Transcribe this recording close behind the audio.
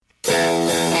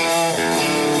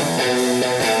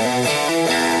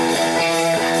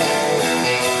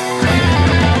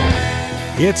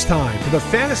It's time for the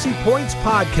Fantasy Points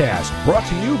Podcast, brought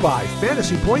to you by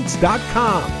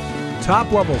FantasyPoints.com.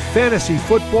 Top-level fantasy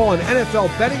football and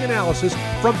NFL betting analysis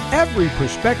from every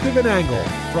perspective and angle,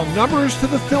 from numbers to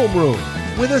the film room,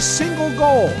 with a single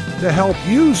goal to help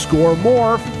you score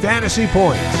more fantasy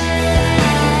points.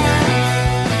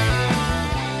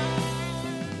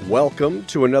 Welcome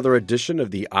to another edition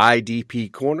of the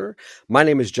IDP Corner. My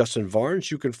name is Justin Varnes.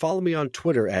 You can follow me on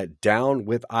Twitter at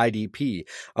DownWithIDP.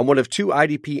 I'm one of two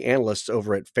IDP analysts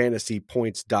over at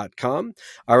FantasyPoints.com.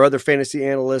 Our other fantasy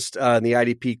analyst in the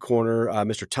IDP Corner,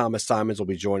 Mr. Thomas Simons, will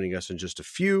be joining us in just a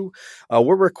few.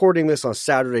 We're recording this on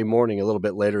Saturday morning a little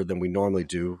bit later than we normally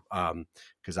do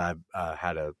because I've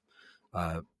had a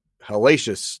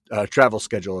hellacious travel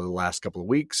schedule in the last couple of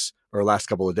weeks. Or last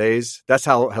couple of days. That's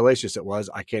how hellacious it was.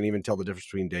 I can't even tell the difference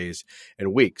between days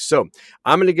and weeks. So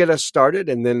I'm going to get us started,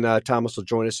 and then Thomas will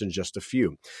join us in just a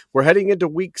few. We're heading into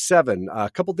week 7. A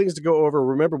couple things to go over.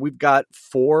 Remember, we've got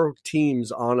 4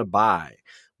 teams on a bye.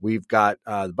 We've got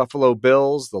the Buffalo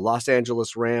Bills, the Los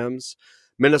Angeles Rams,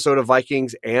 Minnesota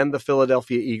Vikings, and the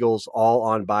Philadelphia Eagles all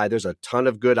on bye. There's a ton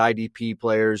of good IDP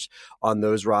players on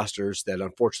those rosters that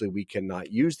unfortunately we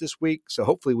cannot use this week. So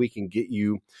hopefully we can get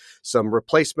you some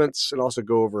replacements and also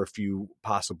go over a few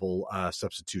possible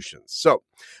substitutions. So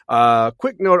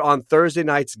quick note on Thursday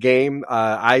night's game.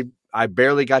 I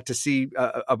barely got to see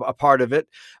a part of it,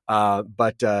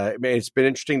 but it's been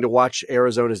interesting to watch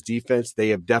Arizona's defense. They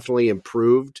have definitely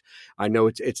improved. I know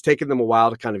it's taken them a while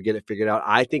to kind of get it figured out.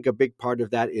 I think a big part of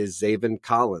that is Zaven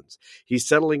Collins. He's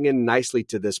settling in nicely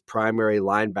to this primary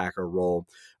linebacker role.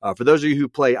 For those of you who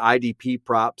play IDP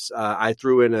props, I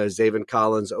threw in a Zaven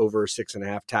Collins over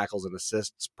 6.5 tackles and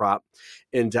assists prop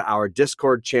into our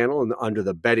Discord channel and under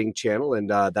the betting channel,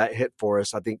 and that hit for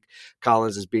us. I think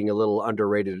Collins is being a little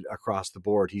underrated across the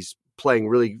board. He's playing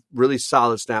really, really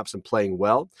solid snaps and playing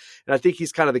well. And I think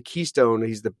he's kind of the keystone.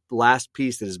 He's the last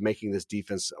piece that is making this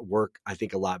defense work, I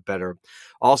think, a lot better.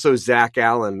 Also, Zach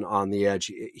Allen on the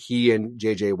edge. He and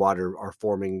J.J. Watt are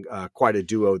forming quite a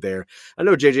duo there. I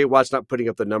know J.J. Watt's not putting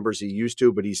up the numbers he used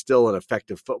to, but he's still an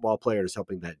effective football player and is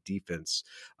helping that defense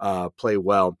play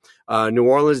well. New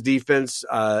Orleans defense,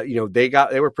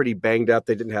 they were pretty banged up.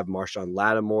 They didn't have Marshawn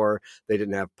Lattimore. They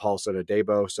didn't have Paulson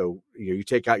Adebo. So, you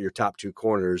take out your top 2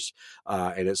 corners,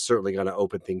 and it's certainly going to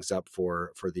open things up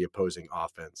for the opposing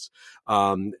offense.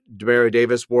 Demario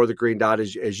Davis wore the green dot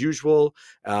as usual.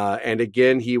 And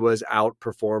again, he was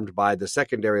outperformed by the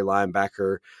secondary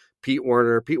linebacker, Pete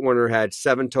Werner. Pete Werner had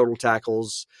 7 total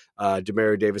tackles.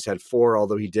 Demario Davis had 4,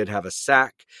 although he did have a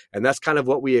sack. And that's kind of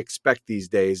what we expect these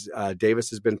days.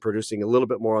 Davis has been producing a little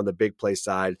bit more on the big play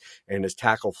side, and his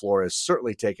tackle floor has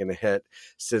certainly taken a hit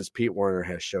since Pete Werner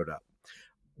has showed up.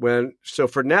 So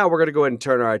for now, we're going to go ahead and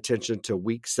turn our attention to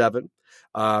week 7.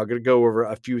 I'm going to go over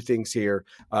a few things here.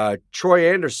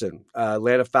 Troy Anderson,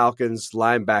 Atlanta Falcons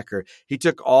linebacker. He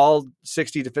took all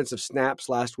 60 defensive snaps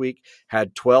last week,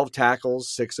 had 12 tackles,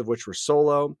 6 of which were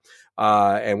solo.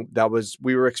 And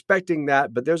we were expecting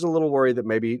that, but there's a little worry that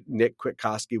maybe Nick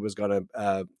Kwiatkowski was going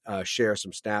to share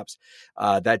some snaps.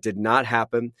 That did not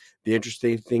happen. The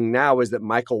interesting thing now is that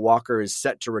Michael Walker is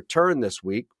set to return this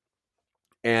week.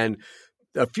 And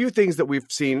a few things that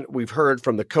we've heard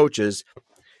from the coaches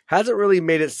hasn't really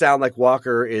made it sound like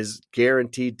Walker is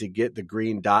guaranteed to get the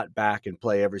green dot back and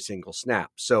play every single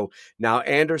snap. So now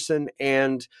Anderson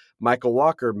and Michael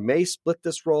Walker may split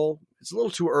this role. It's a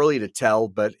little too early to tell,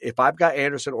 but if I've got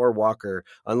Anderson or Walker,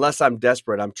 unless I'm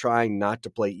desperate, I'm trying not to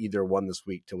play either one this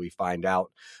week till we find out.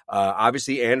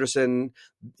 Obviously, Anderson,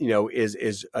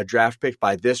 is a draft pick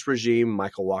by this regime.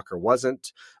 Michael Walker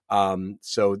wasn't.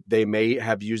 So they may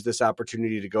have used this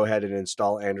opportunity to go ahead and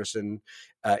install Anderson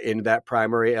in that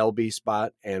primary LB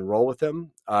spot and roll with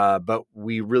him. But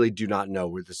we really do not know.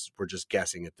 We're just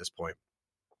guessing at this point.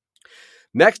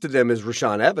 Next to them is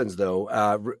Rashaan Evans, though.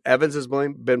 Evans has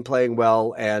been playing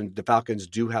well, and the Falcons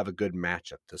do have a good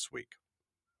matchup this week.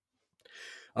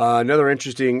 Another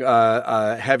interesting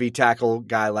heavy tackle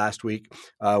guy last week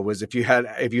was if you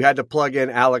had to plug in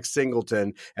Alex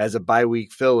Singleton as a bye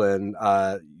week fill-in,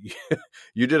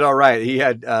 you did all right. He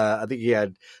had I think he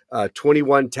had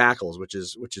 21 tackles, which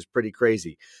is pretty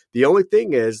crazy. The only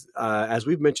thing is, as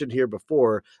we've mentioned here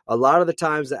before, a lot of the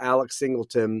times that Alex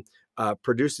Singleton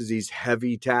produces these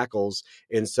heavy tackles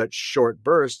in such short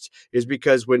bursts is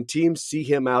because when teams see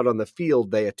him out on the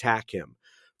field, they attack him.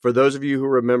 For those of you who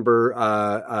remember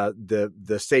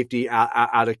the safety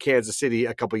out of Kansas City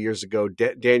a couple years ago,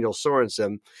 Daniel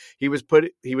Sorensen, he was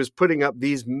putting up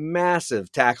these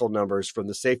massive tackle numbers from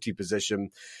the safety position,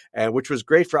 which was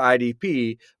great for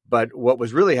IDP. But what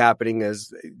was really happening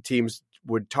is teams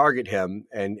would target him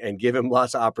and give him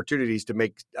lots of opportunities to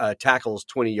make tackles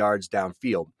 20 yards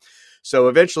downfield. So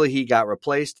eventually he got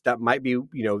replaced. That might be,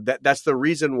 that's the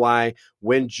reason why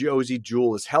when Josey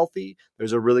Jewell is healthy,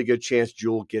 there's a really good chance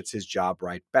Jewell gets his job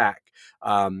right back.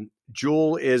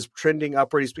 Jewell is trending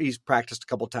upward. He's practiced a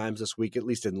couple times this week, at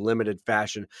least in limited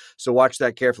fashion. So watch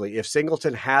that carefully. If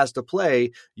Singleton has to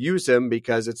play, use him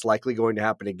because it's likely going to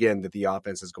happen again that the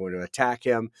offense is going to attack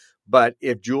him. But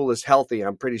if Jewell is healthy,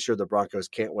 I'm pretty sure the Broncos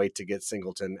can't wait to get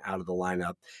Singleton out of the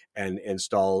lineup and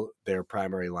install their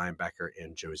primary linebacker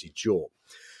in Josey Jewell.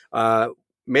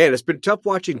 Man, it's been tough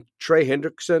watching Trey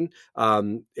Hendrickson.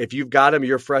 If you've got him,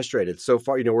 you're frustrated. So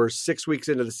far, we're 6 weeks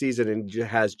into the season and he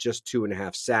has just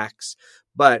 2.5 sacks.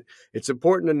 But it's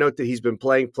important to note that he's been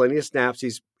playing plenty of snaps.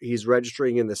 He's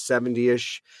registering in the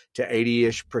 70-ish to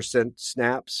 80-ish%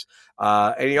 snaps.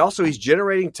 And he's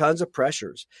generating tons of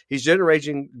pressures. He's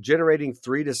generating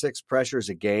 3 to 6 pressures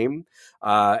a game.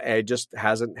 And just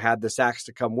hasn't had the sacks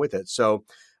to come with it. So,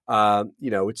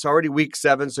 it's already week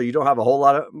 7, so you don't have a whole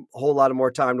lot of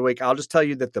more time to wait. I'll just tell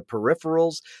you that the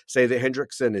peripherals say that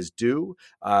Hendrickson is due.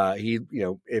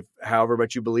 If however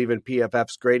much you believe in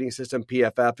PFF's grading system,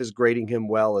 PFF is grading him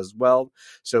well as well.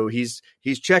 So he's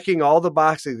checking all the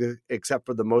boxes except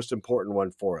for the most important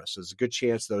one for us. So there's a good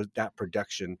chance that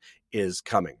production is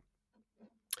coming.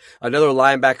 Another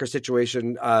linebacker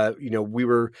situation, we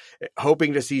were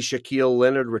hoping to see Shaquille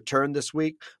Leonard return this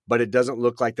week, but it doesn't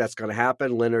look like that's going to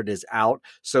happen. Leonard is out.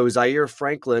 So Zaire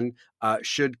Franklin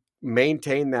should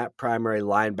maintain that primary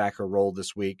linebacker role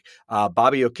this week.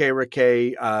 Bobby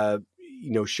Okereke,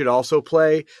 should also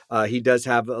play. He does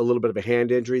have a little bit of a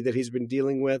hand injury that he's been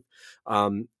dealing with.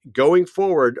 Going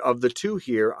forward, of the two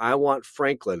here, I want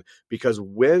Franklin because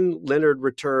when Leonard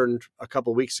returned a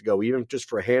couple weeks ago, even just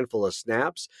for a handful of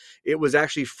snaps, it was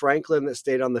actually Franklin that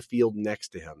stayed on the field next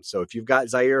to him. So if you've got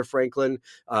Zaire Franklin,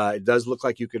 it does look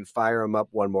like you can fire him up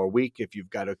one more week. If you've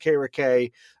got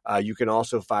Okereke, you can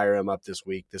also fire him up this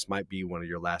week. This might be one of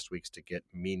your last weeks to get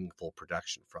meaningful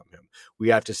production from him. We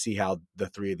have to see how the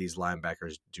three of these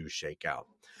linebackers do shake out.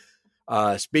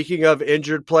 Speaking of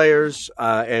injured players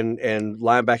and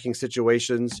linebacking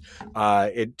situations,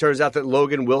 it turns out that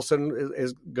Logan Wilson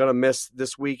is going to miss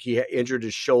this week. He injured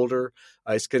his shoulder.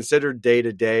 It's considered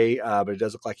day-to-day, but it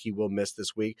does look like he will miss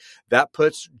this week. That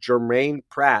puts Jermaine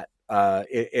Pratt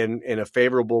in a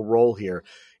favorable role here.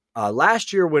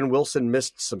 Last year when Wilson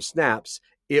missed some snaps,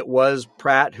 it was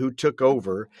Pratt who took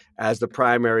over as the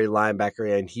primary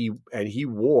linebacker, and he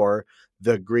wore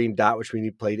the green dot, which means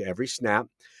he played every snap.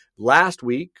 Last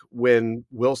week, when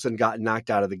Wilson got knocked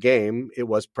out of the game, it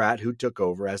was Pratt who took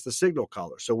over as the signal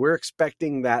caller. So we're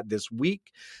expecting that this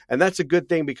week, and that's a good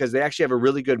thing because they actually have a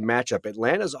really good matchup.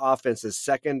 Atlanta's offense is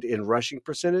second in rushing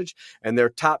percentage, and they're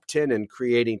top 10 in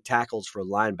creating tackles for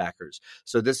linebackers.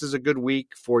 So this is a good week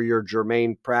for your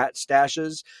Jermaine Pratt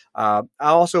stashes. I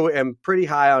also am pretty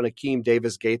high on Akeem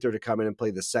Davis-Gaither to come in and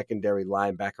play the secondary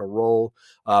linebacker role,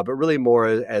 but really more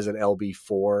as an LB4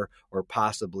 or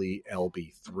possibly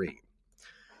LB3.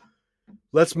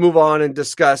 Let's move on and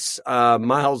discuss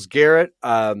Myles Garrett.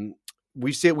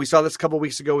 We saw this a couple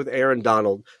weeks ago with Aaron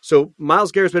Donald. So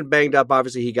Myles Garrett's been banged up.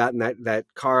 Obviously, he got in that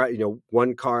car,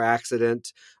 one car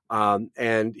accident,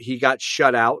 and he got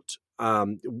shut out.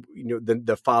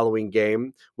 The following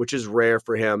game, which is rare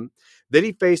for him. Then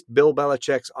he faced Bill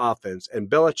Belichick's offense, and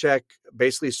Belichick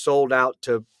basically sold out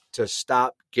to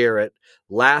stop Garrett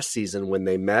last season when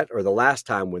they met, or the last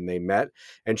time when they met.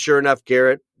 And sure enough,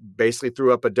 Garrett basically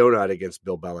threw up a donut against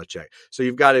Bill Belichick. So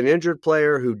you've got an injured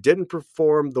player who didn't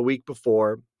perform the week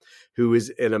before, who is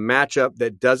in a matchup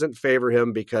that doesn't favor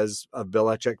him because of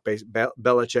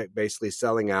Belichick basically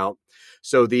selling out.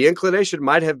 So the inclination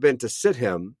might have been to sit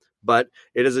him, but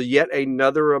it is yet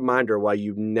another reminder why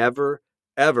you never,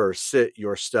 ever sit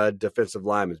your stud defensive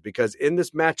linemen, because in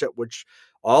this matchup, which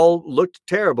all looked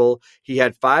terrible, he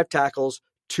had 5 tackles,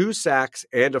 2 sacks,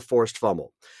 and a forced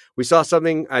fumble. We saw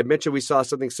something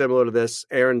similar to this.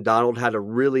 Aaron Donald had a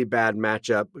really bad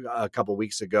matchup a couple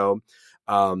weeks ago.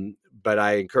 But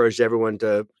I encourage everyone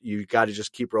you got to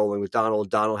just keep rolling with Donald.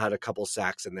 Donald had a couple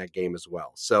sacks in that game as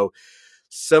well. So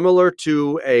similar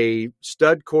to a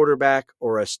stud quarterback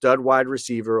or a stud wide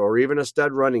receiver or even a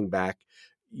stud running back,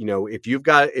 if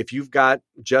you've got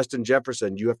Justin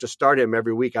Jefferson, you have to start him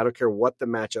every week. I don't care what the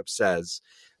matchup says.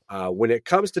 When it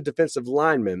comes to defensive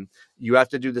linemen, you have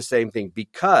to do the same thing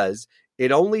because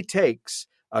it only takes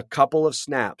a couple of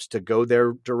snaps to go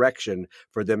their direction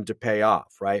for them to pay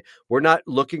off, right? We're not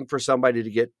looking for somebody to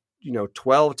get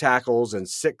 12 tackles and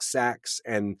 6 sacks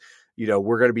and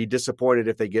we're going to be disappointed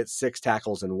if they get 6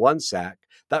 tackles and 1 sack.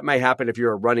 That may happen if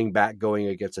you're a running back going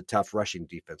against a tough rushing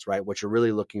defense, right? What you're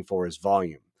really looking for is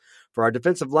volume. For our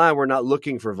defensive line, we're not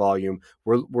looking for volume.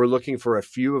 We're looking for a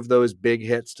few of those big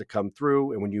hits to come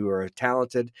through. And when you are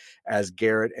talented as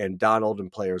Garrett and Donald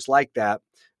and players like that,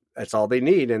 that's all they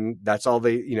need. And that's all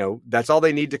they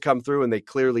need to come through. And they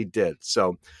clearly did.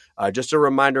 So just a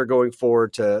reminder going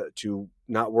forward to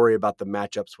not worry about the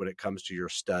matchups when it comes to your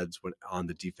studs on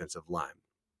the defensive line.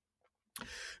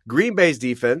 Green Bay's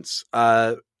defense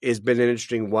has been an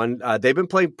interesting one. They've been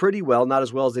playing pretty well, not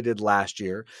as well as they did last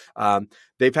year.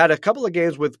 They've had a couple of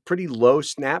games with pretty low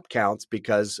snap counts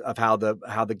because of how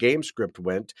the game script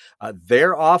went.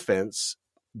 Their offense,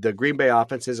 the Green Bay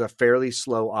offense, is a fairly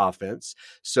slow offense.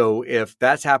 So if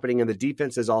that's happening and the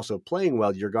defense is also playing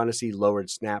well, you're going to see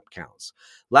lowered snap counts.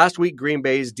 Last week, Green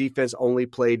Bay's defense only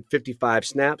played 55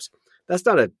 snaps. That's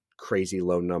not a crazy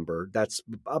low number. That's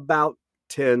about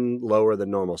 10 lower than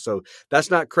normal. So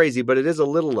that's not crazy, but it is a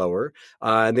little lower.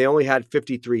 And they only had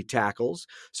 53 tackles.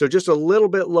 So just a little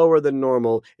bit lower than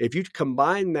normal. If you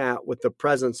combine that with the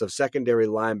presence of secondary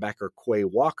linebacker Quay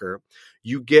Walker,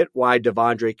 you get why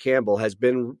Devondre Campbell has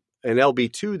been an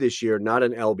LB2 this year, not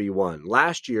an LB1.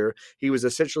 Last year, he was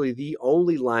essentially the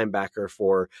only linebacker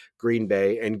for Green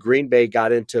Bay, and Green Bay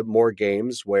got into more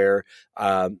games where,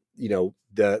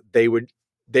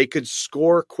 they could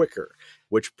score quicker,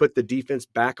 which put the defense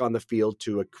back on the field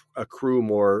to accrue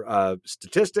more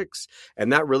statistics,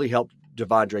 and that really helped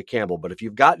Devondre Campbell. But if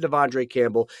you've got Devondre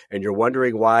Campbell and you're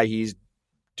wondering why he's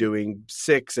doing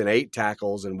 6 and 8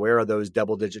 tackles and where are those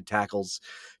double-digit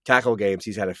tackle games,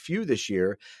 he's had a few this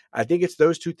year, I think it's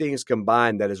those two things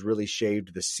combined that has really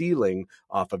shaved the ceiling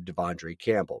off of Devondre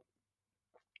Campbell.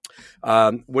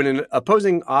 When an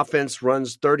opposing offense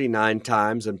runs 39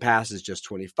 times and passes just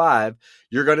 25,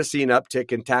 you're going to see an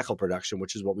uptick in tackle production,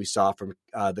 which is what we saw from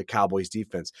the Cowboys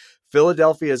defense.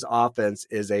 Philadelphia's offense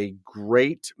is a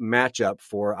great matchup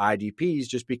for IDPs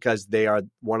just because they are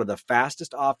one of the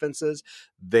fastest offenses.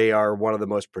 They are one of the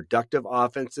most productive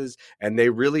offenses, and they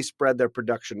really spread their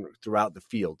production throughout the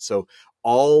field. So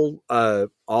all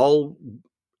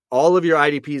of your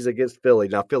IDPs against Philly.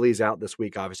 Now, Philly's out this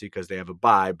week, obviously, because they have a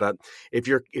bye. But if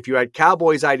you had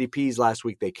Cowboys IDPs last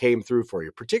week, they came through for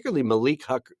you, particularly Malik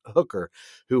Hooker,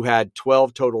 who had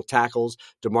 12 total tackles.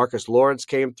 DeMarcus Lawrence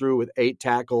came through with 8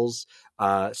 tackles.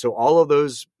 So all of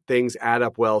those things add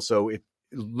up well. So if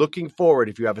looking forward,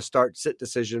 if you have a start-sit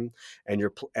decision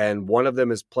and one of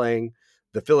them is playing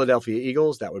the Philadelphia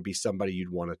Eagles, that would be somebody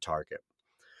you'd want to target.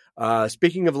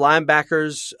 Speaking of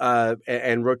linebackers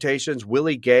and rotations,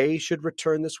 Willie Gay should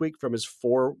return this week from his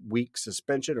 4-week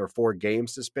suspension or 4-game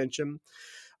suspension.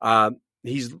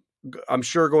 He's, I'm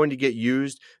sure, going to get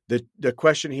used. The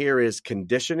question here is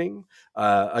conditioning.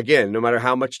 Again, no matter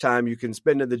how much time you can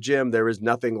spend in the gym, there is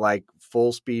nothing like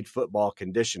full speed football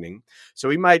conditioning. So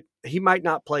he might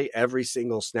not play every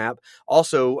single snap.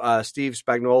 Also, Steve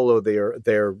Spagnuolo,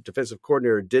 their defensive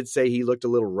coordinator, did say he looked a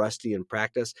little rusty in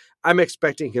practice. I'm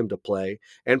expecting him to play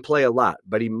and play a lot,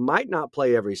 but he might not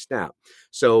play every snap.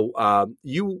 So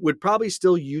you would probably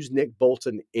still use Nick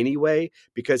Bolton anyway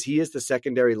because he is the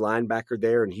secondary linebacker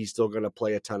there and he's still going to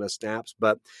play a ton of snaps.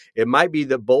 But it might be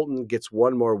that Bolton gets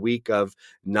one more week of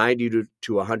 90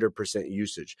 to 100%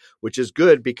 usage, which is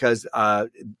good because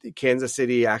Kansas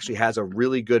City actually has a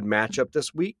really good matchup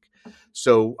this week.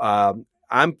 So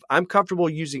I'm comfortable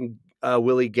using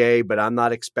Willie Gay, but I'm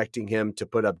not expecting him to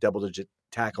put up double-digit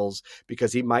tackles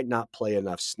because he might not play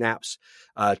enough snaps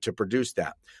to produce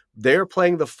that. They're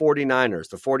playing the 49ers.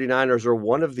 The 49ers are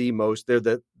one of the most, they're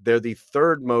the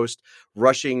third most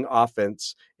rushing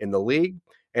offense in the league.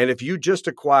 And if you just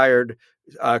acquired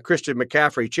Christian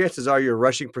McCaffrey, chances are your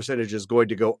rushing percentage is going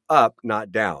to go up,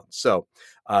 not down. So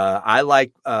I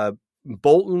like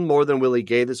Bolton more than Willie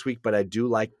Gay this week, but I do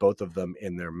like both of them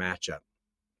in their matchup.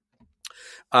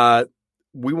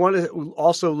 We want to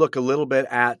also look a little bit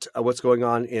at what's going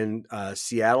on in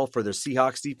Seattle for their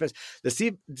Seahawks defense. The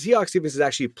Seahawks defense is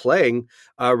actually playing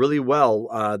really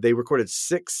well. They recorded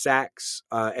 6 sacks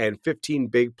and 15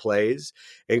 big plays,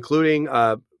 including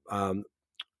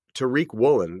Tariq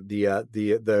Woolen,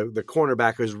 the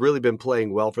cornerback, who's really been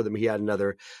playing well for them. He had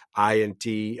another INT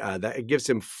that gives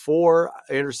him 4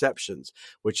 interceptions,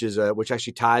 which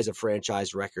actually ties a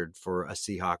franchise record for a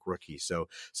Seahawk rookie. So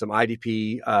some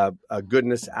IDP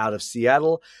goodness out of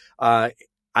Seattle. I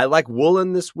like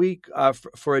Woolen this week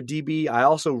for a DB. I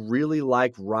also really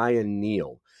like Ryan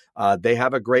Neal. They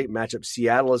have a great matchup.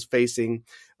 Seattle is facing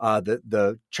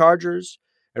the Chargers.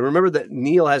 And remember that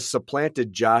Neal has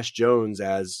supplanted Josh Jones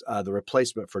as the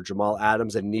replacement for Jamal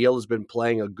Adams, and Neal has been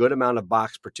playing a good amount of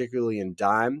box, particularly in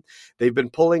dime. They've been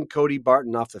pulling Cody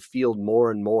Barton off the field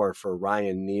more and more for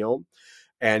Ryan Neal.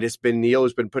 And it's been Neal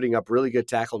who's been putting up really good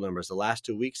tackle numbers. The last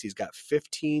 2 weeks, he's got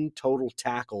 15 total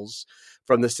tackles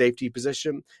from the safety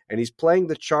position. And he's playing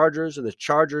the Chargers, and the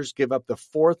Chargers give up the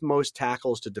fourth most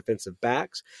tackles to defensive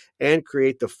backs and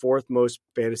create the fourth most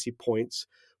fantasy points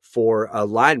for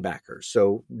linebackers.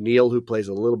 So Neal, who plays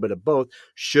a little bit of both,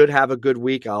 should have a good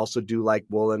week. I also do like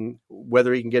Woolen.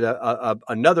 Whether he can get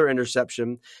another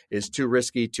interception is too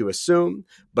risky to assume,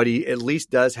 but he at least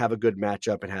does have a good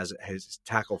matchup and has his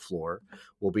tackle floor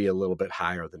will be a little bit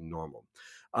higher than normal.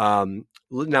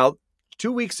 Now,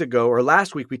 2 weeks ago or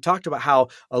last week, we talked about how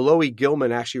Alohi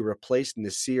Gilman actually replaced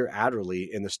Nasir Adderley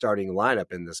in the starting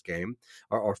lineup in this game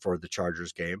or for the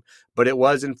Chargers game. But it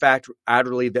was, in fact,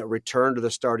 Adderley that returned to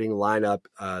the starting lineup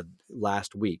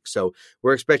last week. So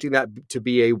we're expecting that to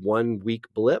be a 1 week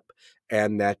blip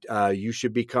and that you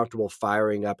should be comfortable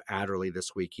firing up Adderley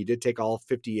this week. He did take all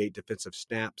 58 defensive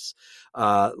snaps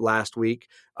last week.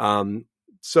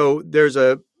 So there's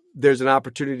an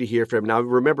opportunity here for him. Now,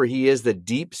 remember, he is the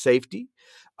deep safety.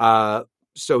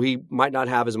 So he might not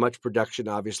have as much production,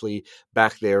 obviously,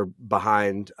 back there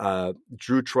behind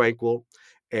Drew Tranquil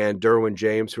and Derwin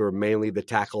James, who are mainly the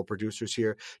tackle producers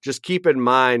here. Just keep in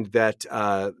mind that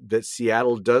that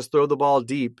Seattle does throw the ball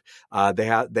deep. They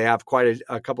have quite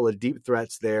a couple of deep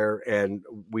threats there, and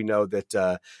we know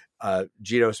that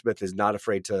Geno Smith is not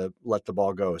afraid to let the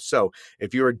ball go. So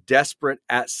if you're desperate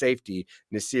at safety,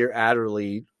 Nasir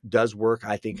Adderley does work,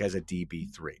 I think, as a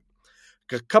DB3.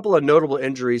 A couple of notable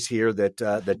injuries here that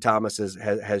Thomas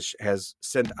has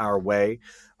sent our way.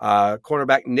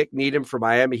 Cornerback Nick Needham for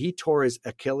Miami, he tore his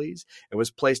Achilles and was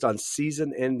placed on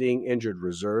season-ending injured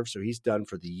reserve, so he's done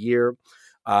for the year.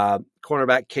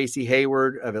 Cornerback Casey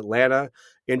Hayward of Atlanta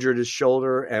injured his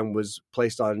shoulder and was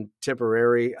placed on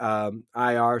temporary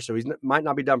IR, so he might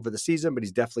not be done for the season, but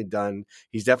he's definitely done.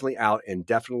 He's definitely out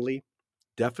indefinitely.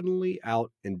 Definitely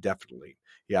out indefinitely.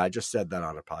 Yeah, I just said that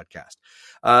on a podcast.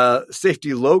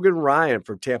 Safety Logan Ryan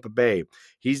from Tampa Bay.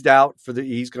 He's out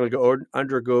he's going to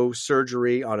undergo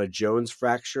surgery on a Jones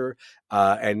fracture,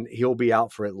 and he'll be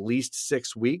out for at least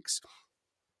 6 weeks.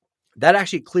 That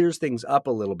actually clears things up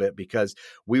a little bit because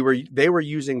they were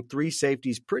using 3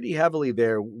 safeties pretty heavily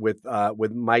there with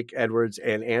Mike Edwards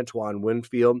and Antoine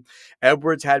Winfield.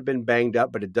 Edwards had been banged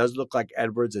up, but it does look like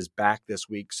Edwards is back this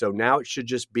week. So now it should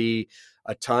just be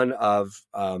a ton of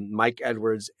Mike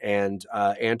Edwards and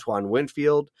Antoine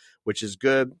Winfield, which is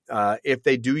good. If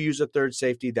they do use a third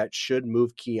safety, that should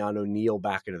move Keanu Neal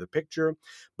back into the picture.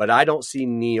 But I don't see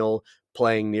Neal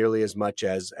playing nearly as much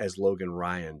as Logan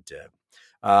Ryan did.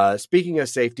 Speaking of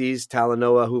safeties,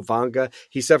 Talanoa Hufanga,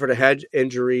 he suffered a head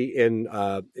injury in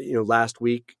last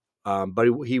week, but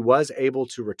he was able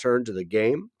to return to the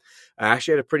game.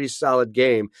 Actually had a pretty solid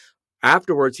game.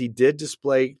 Afterwards, he did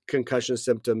display concussion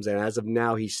symptoms, and as of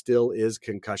now, he still is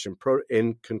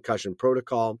in concussion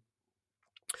protocol.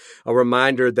 A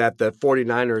reminder that the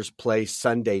 49ers play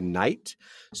Sunday night.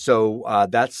 So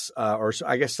that's, or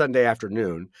I guess Sunday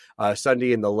afternoon,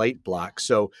 Sunday in the late block.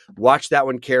 So watch that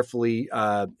one carefully.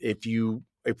 If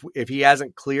he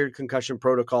hasn't cleared concussion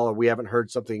protocol or we haven't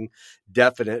heard something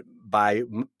definite by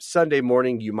Sunday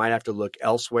morning, you might have to look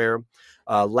elsewhere.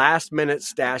 Last minute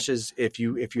stashes, if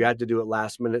you had to do it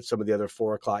last minute, some of the other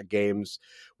 4:00 games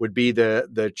would be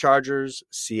the Chargers,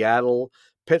 Seattle,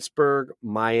 Pittsburgh,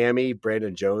 Miami.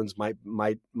 Brandon Jones might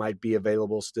be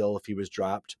available still if he was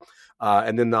dropped.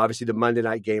 And then obviously the Monday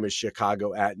night game is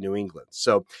Chicago at New England.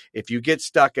 So if you get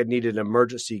stuck and need an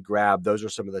emergency grab, those are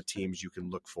some of the teams you can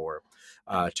look for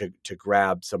to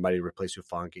grab somebody to replace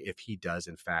Hufanga if he does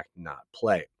in fact not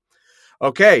play.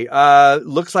 Okay,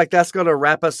 looks like that's going to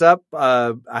wrap us up.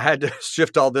 I had to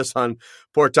shift all this on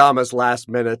poor Thomas last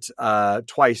minute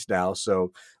twice now,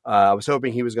 so I was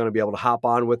hoping he was going to be able to hop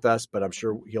on with us, but I'm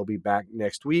sure he'll be back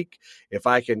next week if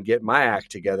I can get my act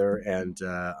together and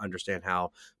understand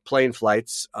how plane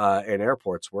flights and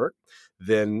airports work.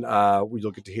 Then we'll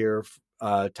get to hear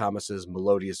Thomas's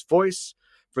melodious voice.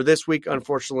 For this week,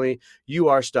 unfortunately, you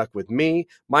are stuck with me.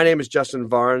 My name is Justin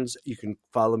Varnes. You can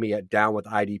follow me at Down with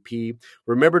IDP.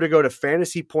 Remember to go to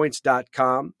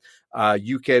fantasypoints.com.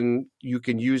 You can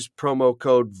use promo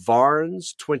code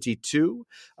VARNES22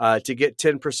 to get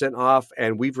 10% off,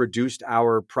 and we've reduced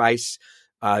our price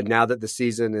now that the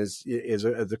season is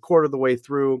the quarter of the way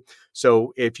through.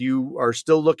 So if you are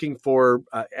still looking for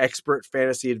expert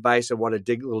fantasy advice and want to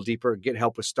dig a little deeper, get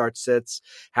help with start sits,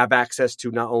 have access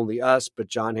to not only us, but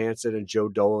John Hansen and Joe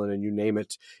Dolan and you name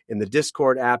it in the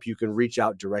Discord app, you can reach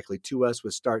out directly to us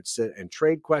with start, sit, and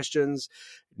trade questions.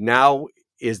 Now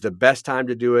is the best time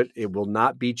to do it. It will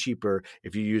not be cheaper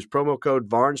if you use promo code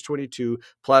VARNS22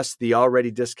 plus the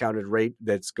already discounted rate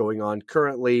that's going on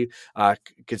currently.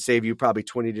 Could save you probably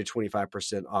 20 to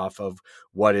 25% off of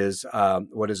what is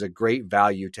a great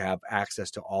value to have access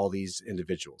to all these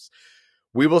individuals.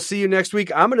 We will see you next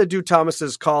week. I'm going to do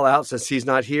Thomas's call out since he's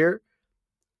not here.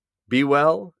 Be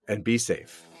well and be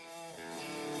safe.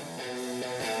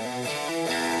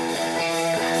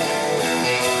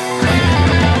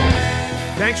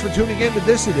 Thanks for tuning in to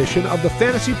this edition of the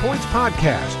Fantasy Points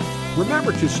Podcast.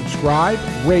 Remember to subscribe,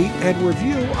 rate, and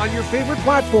review on your favorite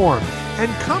platform.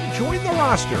 And come join the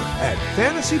roster at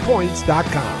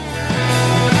fantasypoints.com.